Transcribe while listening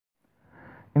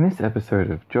In this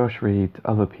episode of Josh Reads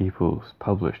Other People's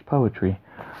Published Poetry,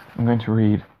 I'm going to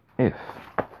read If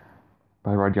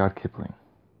by Rudyard Kipling,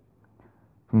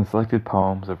 from the selected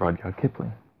poems of Rudyard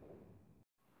Kipling.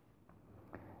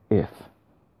 If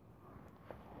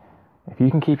you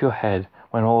can keep your head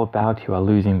when all about you are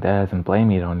losing theirs and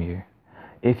blaming it on you,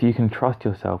 if you can trust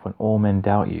yourself when all men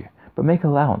doubt you, but make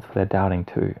allowance for their doubting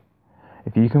too,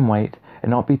 if you can wait and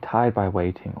not be tired by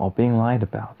waiting or being lied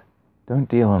about, don't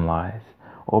deal in lies,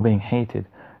 or being hated,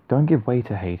 don't give way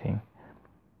to hating,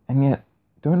 and yet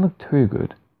don't look too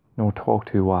good, nor talk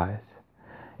too wise.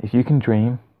 If you can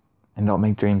dream and not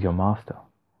make dreams your master,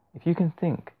 if you can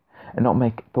think and not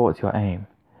make thoughts your aim,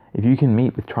 if you can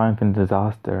meet with triumph and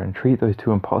disaster and treat those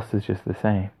two impostors just the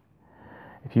same,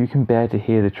 if you can bear to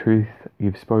hear the truth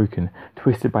you've spoken,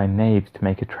 twisted by knaves to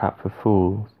make a trap for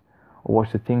fools, or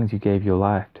watch the things you gave your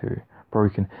life to,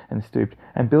 broken and stooped,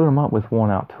 and build them up with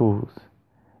worn-out tools,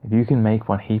 if you can make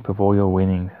one heap of all your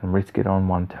winnings and risk it on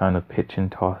one turn of pitch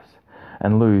and toss,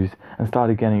 and lose and start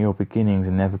again at your beginnings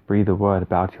and never breathe a word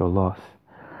about your loss,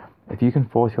 if you can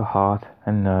force your heart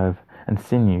and nerve and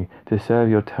sinew to serve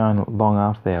your turn long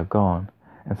after they are gone,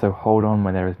 and so hold on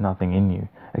when there is nothing in you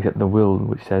except the will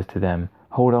which says to them,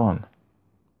 hold on.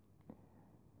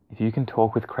 If you can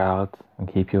talk with crowds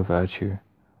and keep your virtue,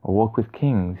 or walk with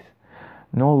kings,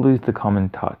 nor lose the common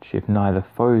touch, if neither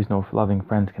foes nor loving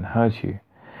friends can hurt you,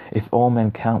 if all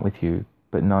men count with you,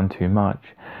 but none too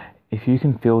much, if you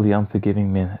can fill the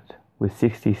unforgiving minute with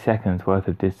 60 seconds worth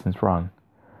of distance run,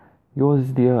 yours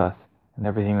is the earth and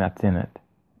everything that's in it,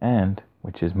 and,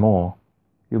 which is more,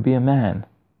 you'll be a man,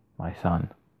 my son.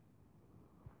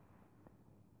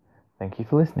 Thank you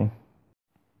for listening.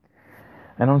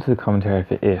 And on to the commentary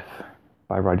for If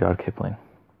by Rudyard Kipling.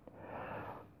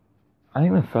 I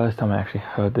think the first time I actually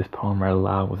heard this poem read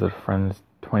aloud was at a friend's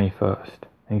 21st,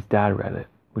 and his dad read it,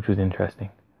 which was interesting.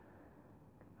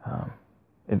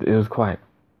 It was quite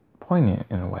poignant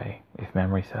in a way, if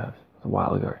memory serves. It was a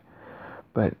while ago.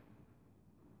 But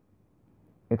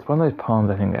it's one of those poems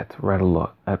I think that's read a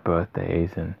lot at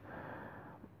birthdays and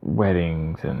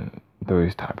weddings and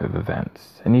those type of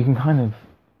events. And you can kind of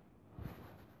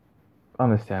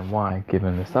understand why,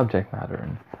 given the subject matter.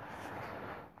 And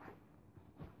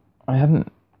I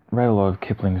haven't read a lot of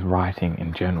Kipling's writing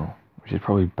in general, which is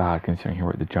probably bad considering he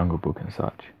wrote The Jungle Book and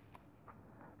such.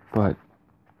 But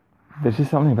there's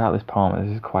just something about this poem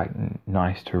that is quite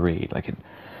nice to read. Like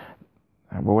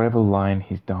whatever line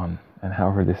he's done, and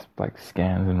however this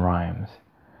scans and rhymes,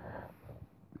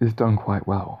 is done quite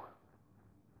well.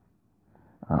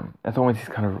 It's almost these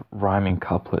kind of rhyming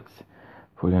couplets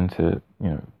put into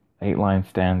 8-line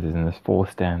stanzas, and there's 4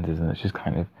 stanzas, and it's just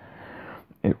kind of,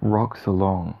 it rocks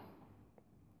along,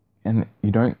 and you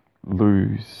don't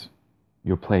lose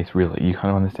your place really. You kind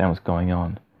of understand what's going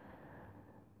on.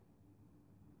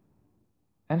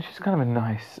 And it's just kind of a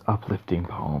nice, uplifting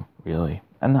poem, really.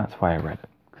 And that's why I read it.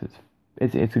 Because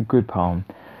it's a good poem.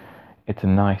 It's a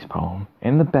nice poem.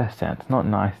 In the best sense. Not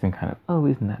nice and kind of, oh,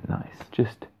 isn't that nice?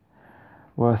 Just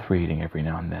worth reading every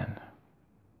now and then.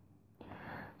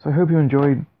 So I hope you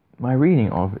enjoyed my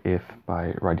reading of If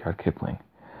by Rudyard Kipling.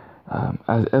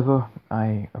 As ever,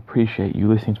 I appreciate you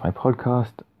listening to my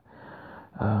podcast.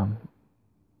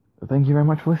 Thank you very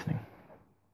much for listening.